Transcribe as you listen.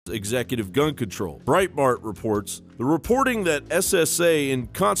executive gun control. Breitbart reports, the reporting that SSA, in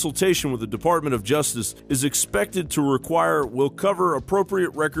consultation with the Department of Justice, is expected to require will cover appropriate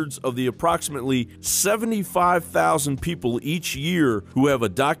records of the approximately 75,000 people each year who have a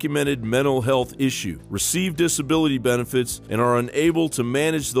documented mental health issue, receive disability benefits, and are unable to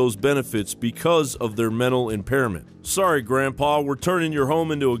manage those benefits because of their mental impairment. Sorry, Grandpa, we're turning your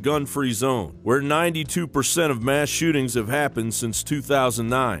home into a gun-free zone, where 92% of mass shootings have happened since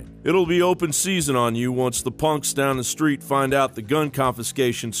 2009. It'll be open season on you once the punks down the street find out the gun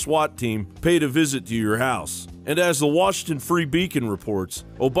confiscation SWAT team paid a visit to your house. And as the Washington Free Beacon reports,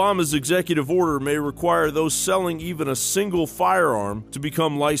 Obama's executive order may require those selling even a single firearm to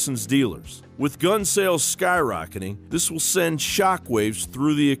become licensed dealers. With gun sales skyrocketing, this will send shockwaves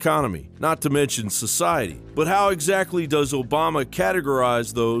through the economy, not to mention society. But how exactly does Obama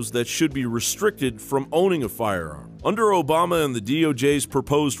categorize those that should be restricted from owning a firearm? Under Obama and the DOJ's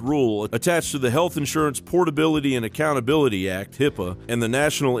proposed rule attached to the Health Insurance Portability and Accountability Act, HIPAA, and the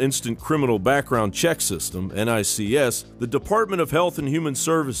National Instant Criminal Background Check System, NICS, the Department of Health and Human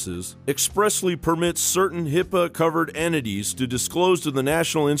Services expressly permits certain HIPAA-covered entities to disclose to the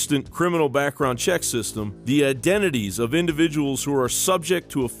National Instant Criminal Background Check System the identities of individuals who are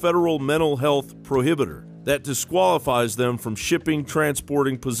subject to a federal mental health prohibitor that disqualifies them from shipping,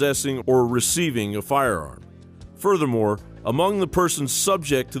 transporting, possessing, or receiving a firearm. Furthermore, among the persons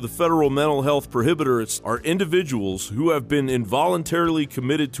subject to the federal mental health prohibitor are individuals who have been involuntarily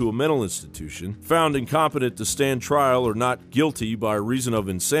committed to a mental institution, found incompetent to stand trial or not guilty by reason of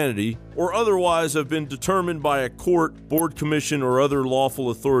insanity, or otherwise have been determined by a court, board, commission, or other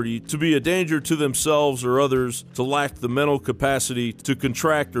lawful authority to be a danger to themselves or others, to lack the mental capacity to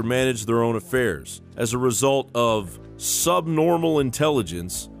contract or manage their own affairs as a result of subnormal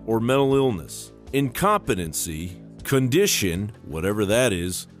intelligence or mental illness, incompetency, condition, whatever that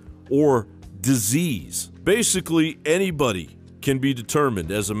is, or disease. Basically, anybody can be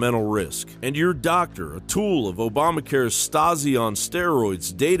determined as a mental risk. And your doctor, a tool of Obamacare's Stasi on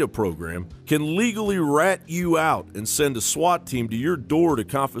steroids data program, can legally rat you out and send a SWAT team to your door to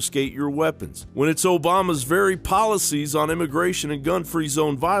confiscate your weapons, when it's Obama's very policies on immigration and gun-free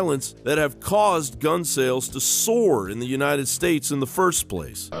zone violence that have caused gun sales to soar in the United States in the first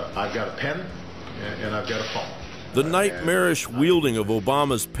place. I've got a pen and I've got a phone. The nightmarish wielding of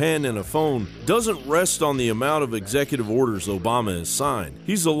Obama's pen and a phone doesn't rest on the amount of executive orders Obama has signed.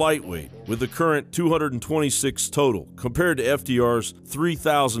 He's a lightweight, with the current 226 total, compared to FDR's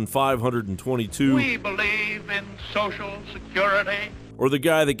 3,522. We believe in Social Security. Or the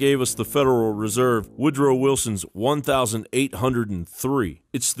guy that gave us the Federal Reserve, Woodrow Wilson's 1,803.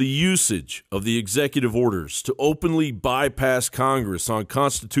 It's the usage of the executive orders to openly bypass Congress on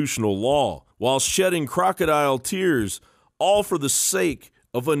constitutional law while shedding crocodile tears, all for the sake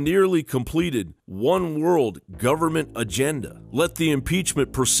of a nearly completed one-world government agenda. Let the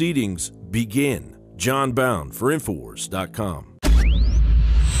impeachment proceedings begin. John Bound for INFOWARS.com.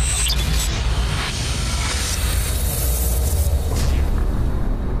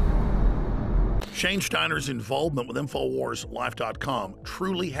 Shane Steiner's involvement with InfoWarsLife.com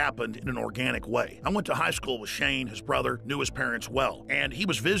truly happened in an organic way. I went to high school with Shane, his brother, knew his parents well, and he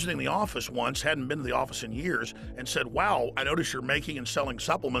was visiting the office once, hadn't been to the office in years, and said, wow, I notice you're making and selling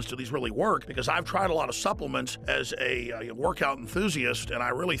supplements. Do these really work? Because I've tried a lot of supplements as a workout enthusiast, and I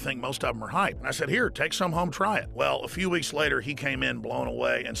really think most of them are hype. And I said, here, take some home, try it. Well, a few weeks later, he came in blown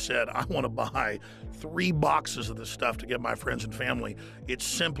away and said, I want to buy 3 boxes of this stuff to give my friends and family. It's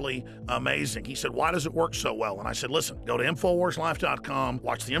simply amazing. He said, why does it work so well? And I said, listen, go to InfoWarsLife.com,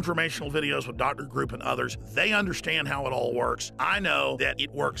 watch the informational videos with Dr. Group and others. They understand how it all works. I know that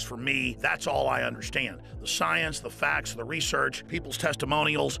it works for me. That's all I understand. The science, the facts, the research, people's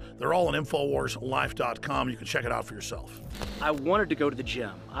testimonials, they're all on InfoWarsLife.com. You can check it out for yourself. I wanted to go to the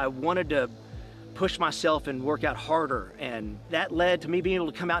gym. I wanted to push myself and work out harder, and that led to me being able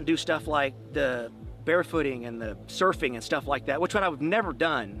to come out and do stuff like the barefooting and the surfing and stuff like that, which I've never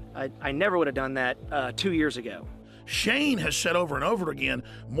done. I never would have done that 2 years ago. Shane has said over and over again,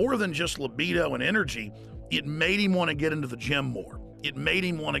 more than just libido and energy, it made him want to get into the gym more. It made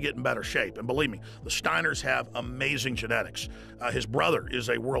him want to get in better shape. And believe me, the Steiners have amazing genetics. His brother is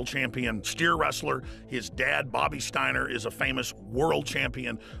a world champion steer wrestler. His dad, Bobby Steiner, is a famous world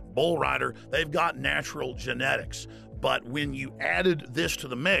champion bull rider. They've got natural genetics. But when you added this to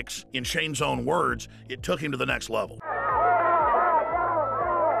the mix, in Shane's own words, it took him to the next level.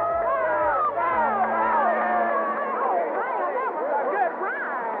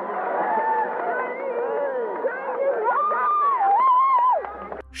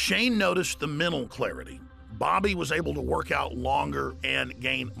 Shane noticed the mental clarity, Bobby was able to work out longer and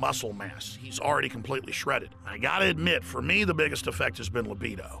gain muscle mass. He's already completely shredded. I gotta admit, for me, the biggest effect has been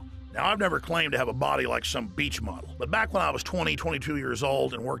libido. Now, I've never claimed to have a body like some beach model, but back when I was 20, 22 years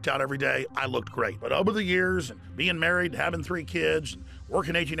old and worked out every day, I looked great. But over the years, and being married, having 3 kids,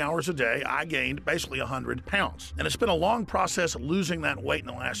 working 18 hours a day, I gained basically 100 pounds. And it's been a long process losing that weight in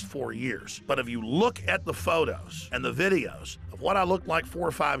the last 4 years. But if you look at the photos and the videos of what I looked like 4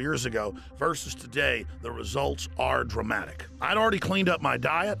 or 5 years ago versus today, the results are dramatic. I'd already cleaned up my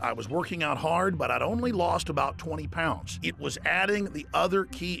diet. I was working out hard, but I'd only lost about 20 pounds. It was adding the other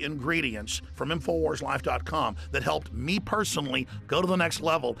key ingredients from InfoWarsLife.com that helped me personally go to the next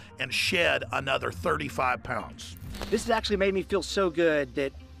level and shed another 35 pounds. This has actually made me feel so good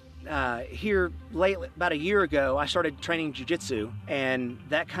that here lately, about a year ago, I started training jiu-jitsu, and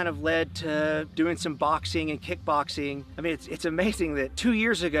that kind of led to doing some boxing and kickboxing. I mean, it's amazing that 2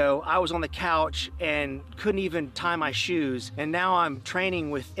 years ago, I was on the couch and couldn't even tie my shoes, and now I'm training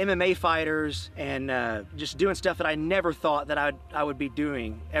with MMA fighters and just doing stuff that I never thought that I would be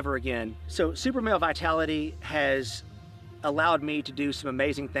doing ever again. So Super Male Vitality has allowed me to do some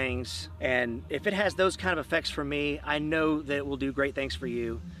amazing things, and if it has those kind of effects for me, I know that it will do great things for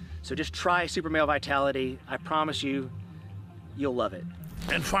you. So just try Super Male Vitality. I promise you, you'll love it.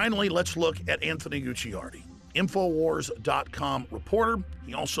 And finally, let's look at Anthony Gucciardi, InfoWars.com reporter.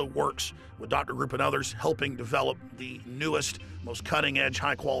 He also works with Dr. Group and others, helping develop the newest, most cutting-edge,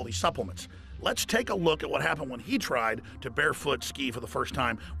 high-quality supplements. Let's take a look at what happened when he tried to barefoot ski for the first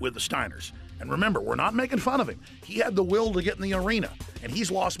time with the Steiners. And remember, we're not making fun of him. He had the will to get in the arena, and he's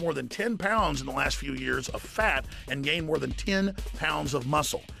lost more than 10 pounds in the last few years of fat and gained more than 10 pounds of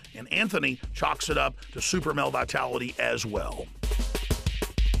muscle. And Anthony chalks it up to Super Male Vitality as well.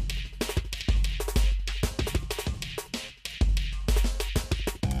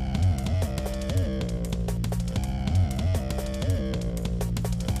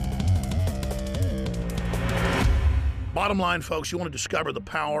 Bottom line, folks, you want to discover the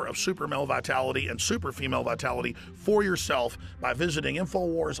power of Super Male Vitality and Super Female Vitality for yourself by visiting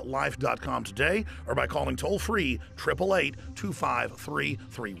InfoWarsLife.com today or by calling toll-free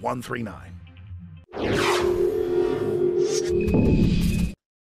 888-253-3139.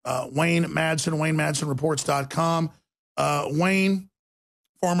 Wayne Madsen, WayneMadsenReports.com. Wayne,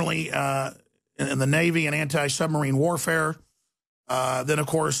 formerly in the Navy and anti-submarine warfare, then, of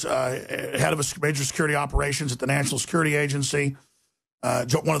course, head of major security operations at the National Security Agency,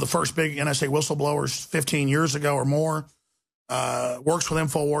 one of the first big NSA whistleblowers 15 years ago or more, works with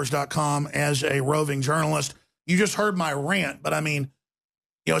InfoWars.com as a roving journalist. You just heard my rant, but I mean,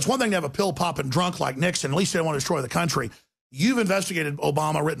 you know, it's one thing to have a pill-popping drunk like Nixon. At least they don't want to destroy the country. You've investigated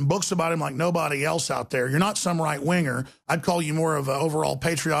Obama, written books about him like nobody else out there. You're not some right-winger. I'd call you more of an overall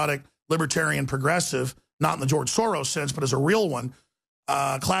patriotic, libertarian, progressive, not in the George Soros sense, but as a real one,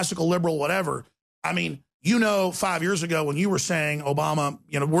 classical liberal, whatever. I mean, you know, 5 years ago when you were saying Obama,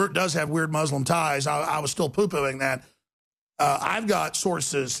 you know, does have weird Muslim ties, I was still poo-pooing that. I've got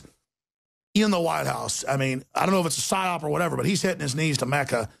sources in the White House. I mean, I don't know if it's a psyop or whatever, but he's hitting his knees to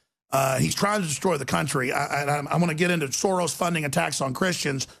Mecca. He's trying to destroy the country. I'm going to get into Soros funding attacks on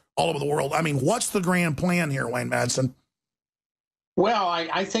Christians all over the world. I mean, what's the grand plan here, Wayne Madsen? Well,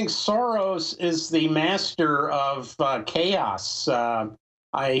 I think Soros is the master of chaos.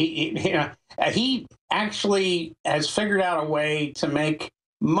 He actually has figured out a way to make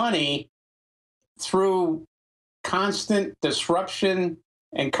money through constant disruption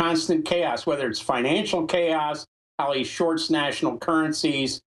and constant chaos, whether it's financial chaos, how he shorts national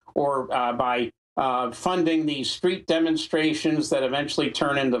currencies, or by funding these street demonstrations that eventually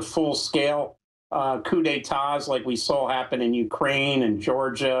turn into full-scale coup d'etats like we saw happen in Ukraine and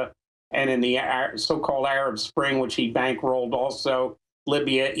Georgia and in the so-called Arab Spring, which he bankrolled also,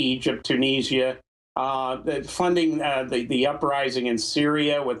 Libya, Egypt, Tunisia, funding the uprising in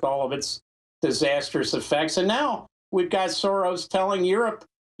Syria with all of its disastrous effects. And now we've got Soros telling Europe,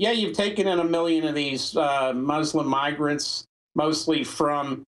 yeah, you've taken in 1 million of these Muslim migrants, mostly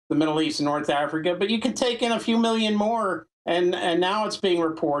from the Middle East and North Africa, but you could take in a few million more. And now it's being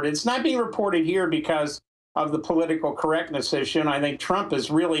reported. It's not being reported here because of the political correctness issue. And I think Trump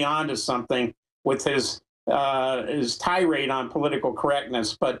is really onto something with his tirade on political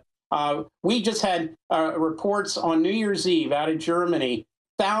correctness. But we just had reports on New Year's Eve out of Germany,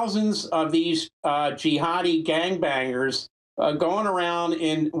 thousands of these jihadi gangbangers going around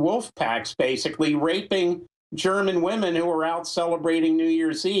in wolf packs, basically raping German women who were out celebrating New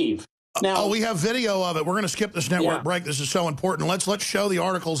Year's Eve. Now, we have video of it. We're going to skip this network break. This is so important. Let's show the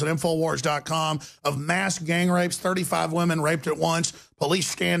articles at INFOWARS.com of mass gang rapes, 35 women raped at once, police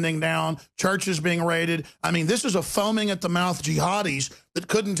standing down, churches being raided. I mean, this is a foaming at the mouth jihadis that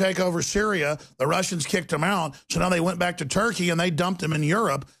couldn't take over Syria. The Russians kicked them out, so now they went back to Turkey and they dumped them in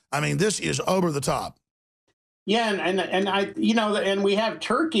Europe. I mean, this is over the top. Yeah, and I, and we have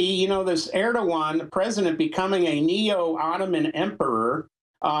Turkey, this Erdogan, the president, becoming a neo-Ottoman emperor.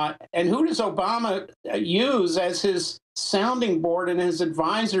 And who does Obama use as his sounding board and his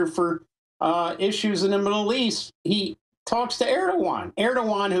advisor for issues in the Middle East? He talks to Erdogan.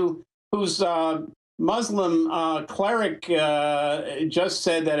 Erdogan, whose Muslim cleric just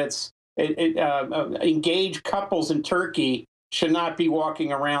said that engaged couples in Turkey should not be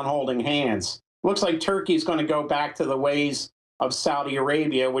walking around holding hands. Looks like Turkey is going to go back to the ways of Saudi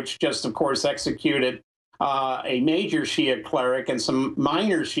Arabia, which just, of course, executed a major Shia cleric and some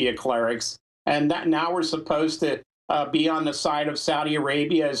minor Shia clerics. And that now we're supposed to be on the side of Saudi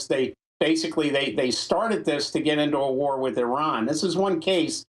Arabia as they started this to get into a war with Iran. This is one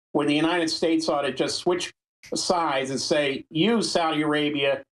case where the United States ought to just switch sides and say, you, Saudi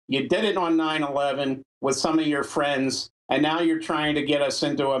Arabia, you did it on 9/11 with some of your friends, and now you're trying to get us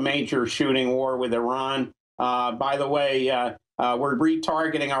into a major shooting war with Iran. By the way, we're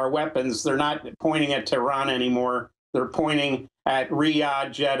retargeting our weapons. They're not pointing at Tehran anymore. They're pointing at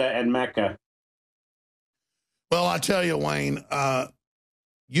Riyadh, Jeddah, and Mecca. Well, I tell you, Wayne,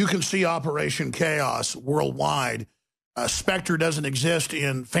 you can see Operation Chaos worldwide. Spectre doesn't exist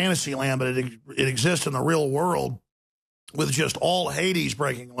in fantasy land, but it exists in the real world with just all Hades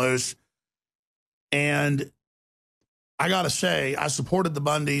breaking loose. And I got to say, I supported the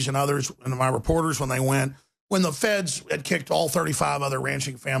Bundys and others and my reporters when they went. When the feds had kicked all 35 other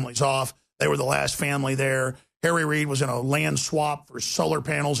ranching families off, they were the last family there. Harry Reid was in a land swap for solar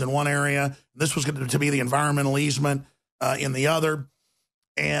panels in one area. This was going to be the environmental easement in the other.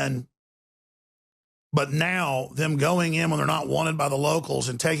 But now, them going in when they're not wanted by the locals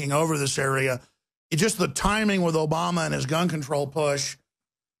and taking over this area, just the timing with Obama and his gun control push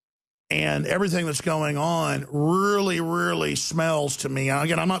and everything that's going on really, really smells to me.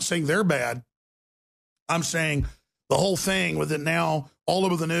 Again, I'm not saying they're bad. I'm saying the whole thing with it now all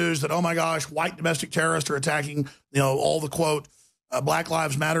over the news that, oh my gosh, white domestic terrorists are attacking, all the quote, Black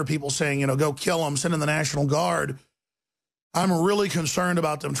Lives Matter people saying, go kill them, send in the National Guard. I'm really concerned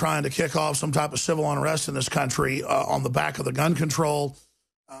about them trying to kick off some type of civil unrest in this country on the back of the gun control.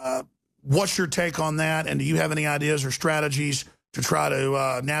 What's your take on that? And do you have any ideas or strategies to try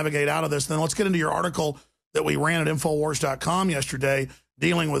to navigate out of this? Then let's get into your article that we ran at INFOWARS.com yesterday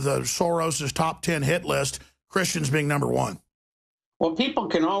dealing with Soros's top 10 hit list, Christians being number one. Well, people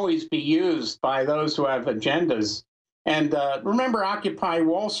can always be used by those who have agendas. And remember Occupy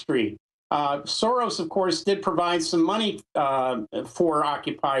Wall Street. Soros, of course, did provide some money for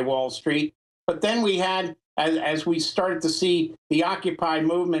Occupy Wall Street. But then we had, as we started to see the Occupy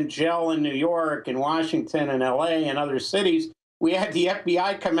movement gel in New York and Washington and LA and other cities, we had the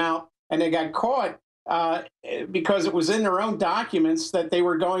FBI come out and they got caught because it was in their own documents that they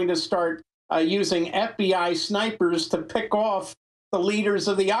were going to start using FBI snipers to pick off the leaders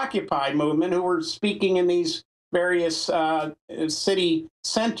of the Occupy movement who were speaking in these various city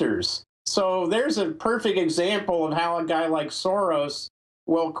centers. So there's a perfect example of how a guy like Soros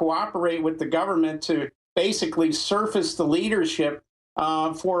will cooperate with the government to basically surface the leadership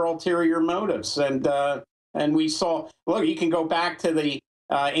for ulterior motives. And we saw, look, you can go back to the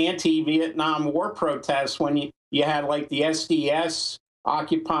anti-Vietnam War protests when you had like the SDS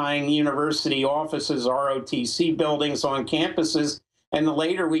occupying university offices, ROTC buildings on campuses. And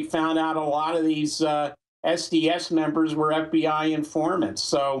later we found out a lot of these SDS members were FBI informants.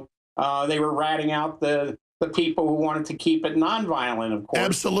 So they were ratting out the people who wanted to keep it nonviolent, of course.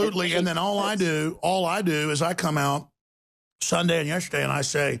 Absolutely. And then all I do is I come out Sunday and yesterday and I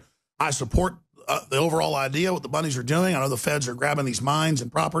say, I support the overall idea, what the Bundys are doing. I know the feds are grabbing these mines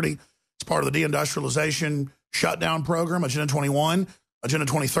and property. It's part of the deindustrialization shutdown program, Agenda 21, Agenda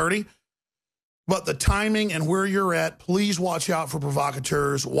 2030. But the timing and where you're at, please watch out for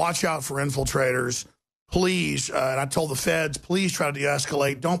provocateurs, watch out for infiltrators. Please, and I told the feds, please try to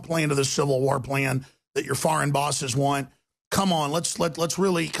de-escalate. Don't play into this civil war plan that your foreign bosses want. Come on, let's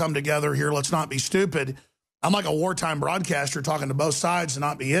really come together here. Let's not be stupid. I'm like a wartime broadcaster talking to both sides and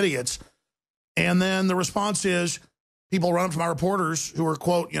not be idiots. And then the response is people run up to my reporters who are,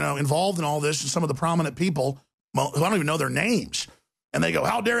 quote, involved in all this, and some of the prominent people who I don't even know their names. And they go,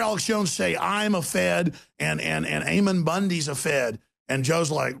 how dare Alex Jones say I'm a Fed and Eamon Bundy's a Fed? And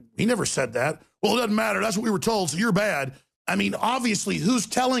Joe's like, he never said that. Well, it doesn't matter. That's what we were told, so you're bad. I mean, obviously, who's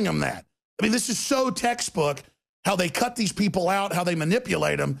telling them that? I mean, this is so textbook, how they cut these people out, how they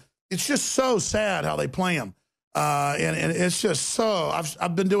manipulate them. It's just so sad how they play them. And it's just so,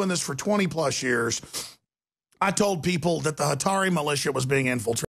 I've been doing this for 20 plus years. I told people that the Hatari militia was being infiltrated.